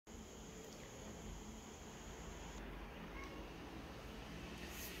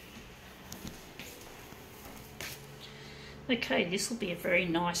Okay, this will be a very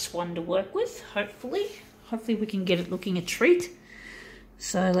nice one to work with, hopefully. Hopefully we can get it looking a treat.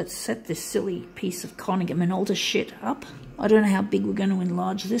 So let's set this silly piece of Konica Minolta shit up. I don't know how big we're going to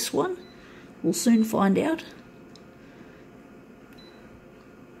enlarge this one. We'll soon find out.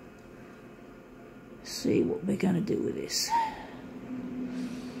 See what we're going to do with this.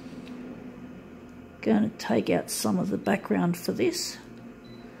 Going to take out some of the background for this.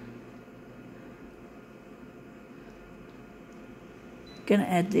 Going to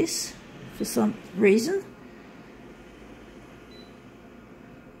add this for some reason.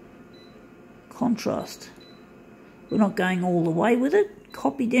 Contrast. We're not going all the way with it.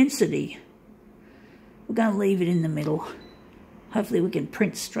 Copy density. We're going to leave it in the middle. Hopefully we can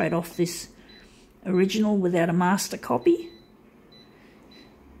print straight off this original without a master copy.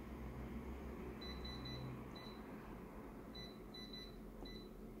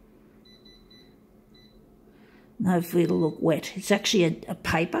 And hopefully it'll look wet. It's actually a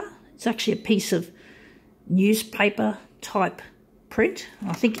paper. It's actually a piece of newspaper type print.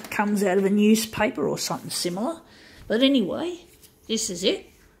 I think it comes out of a newspaper or something similar. But anyway, this is it.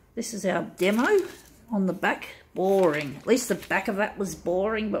 This is our demo on the back. Boring. At least the back of that was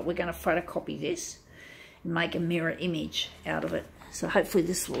boring, but we're going to photocopy this and make a mirror image out of it. So hopefully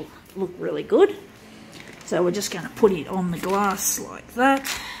this will look really good. So we're just going to put it on the glass like that.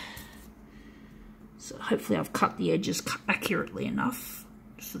 So hopefully I've cut the edges accurately enough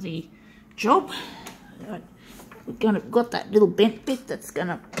for the job. We've got that little bent bit that's going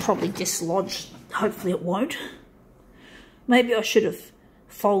to probably dislodge. Hopefully it won't. Maybe I should have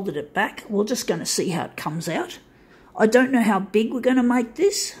folded it back. We're just going to see how it comes out. I don't know how big we're going to make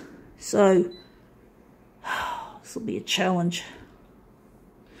this, so this will be a challenge.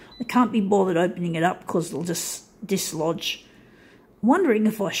 I can't be bothered opening it up because it'll just dislodge. I'm wondering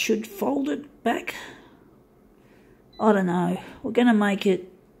if I should fold it back. I don't know. We're going to make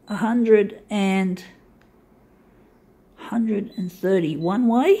it 130 one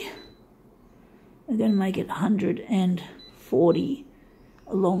way. We're going to make it 140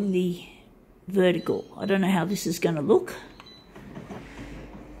 along the vertical. I don't know how this is going to look.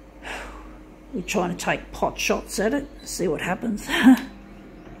 We're trying to take pot shots at it, see what happens. I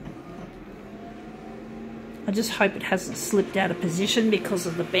just hope it hasn't slipped out of position because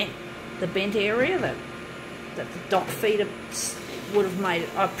of the bent area that the dock feeder would have made it.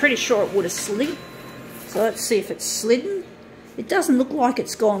 I'm pretty sure it would have slid. So let's see if it's slidden. It doesn't look like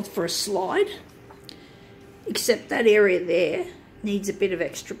it's gone for a slide, except that area there needs a bit of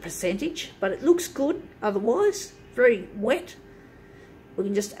extra percentage, but it looks good otherwise. Very wet. We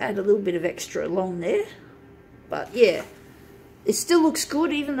can just add a little bit of extra along there. But yeah, it still looks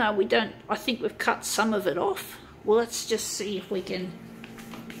good even though we don't, I think we've cut some of it off. Well, let's just see if we can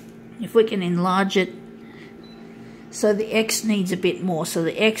enlarge it. So the X needs a bit more, so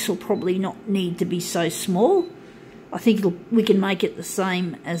the X will probably not need to be so small. I think we can make it the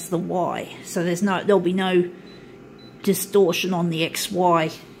same as the Y, so there'll be no distortion on the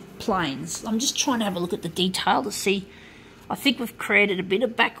XY planes. I'm just trying to have a look at the detail to see. I think we've created a bit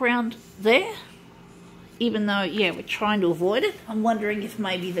of background there, even though, yeah, we're trying to avoid it. I'm wondering if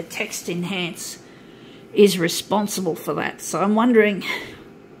maybe the text enhance is responsible for that. So I'm wondering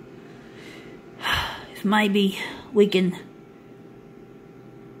if maybe we can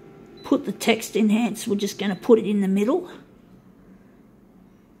put the text enhance. We're just going to put it in the middle.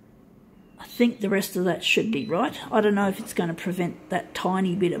 I think the rest of that should be right. I don't know if it's going to prevent that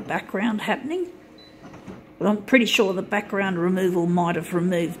tiny bit of background happening, but I'm pretty sure the background removal might have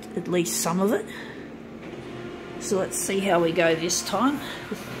removed at least some of it. So let's see how we go this time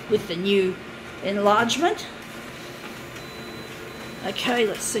with the new enlargement. Okay,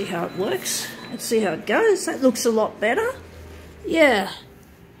 let's see how it works. Let's see how it goes. That looks a lot better. Yeah.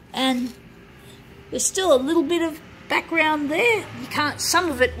 And there's still a little bit of background there. You can't, some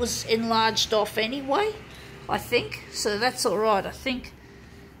of it was enlarged off anyway, I think. So that's all right, I think.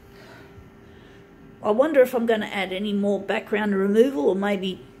 I wonder if I'm going to add any more background removal or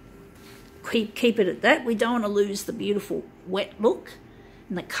maybe keep it at that. We don't want to lose the beautiful wet look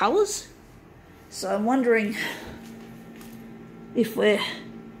and the colours. So I'm wondering if we're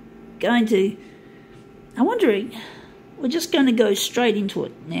going to, we're just going to go straight into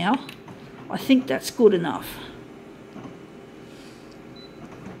it now. I think that's good enough.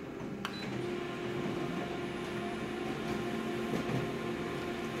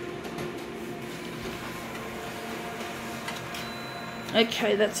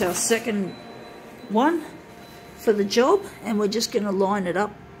 Okay, that's our second one for the job, and we're just going to line it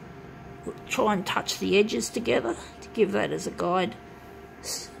up, try and touch the edges together to give that as a guide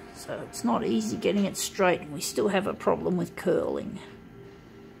So it's not easy getting it straight, and we still have a problem with curling.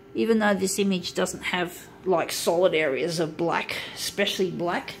 Even though this image doesn't have like solid areas of black, especially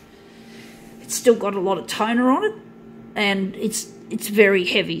black, it's still got a lot of toner on it, and it's very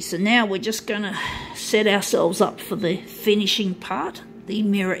heavy. So now we're just going to set ourselves up for the finishing part, the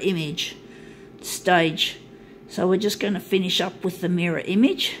mirror image stage. So we're just going to finish up with the mirror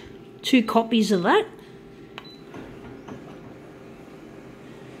image, 2 copies of that.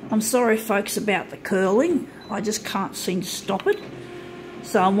 I'm sorry folks about the curling, I just can't seem to stop it.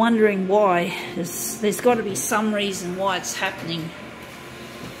 So I'm wondering why. There's got to be some reason why it's happening.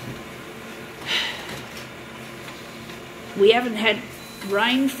 We haven't had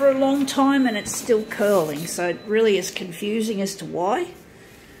rain for a long time and it's still curling, so it really is confusing as to why.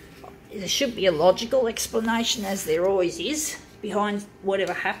 There should be a logical explanation, as there always is, behind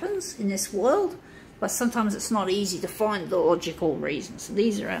whatever happens in this world, but sometimes it's not easy to find the logical reasons. So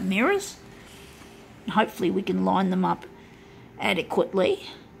these are our mirrors, and hopefully we can line them up adequately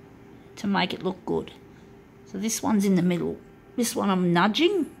to make it look good. So this one's in the middle. This one I'm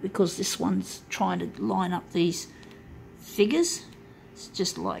nudging because this one's trying to line up these figures. It's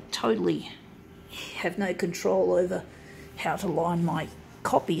just like totally have no control over how to line my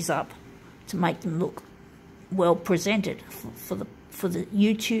copies up to make them look well presented for the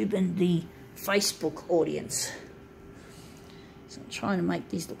YouTube and the Facebook audience. So I'm trying to make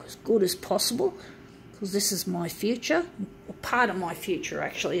these look as good as possible, because this is my future, or part of my future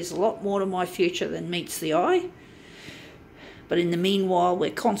actually. There's a lot more to my future than meets the eye. But in the meanwhile, we're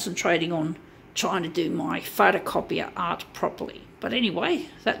concentrating on trying to do my photocopier art properly. But anyway,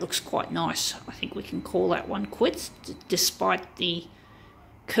 that looks quite nice. I think we can call that one quits, despite the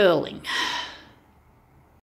curling.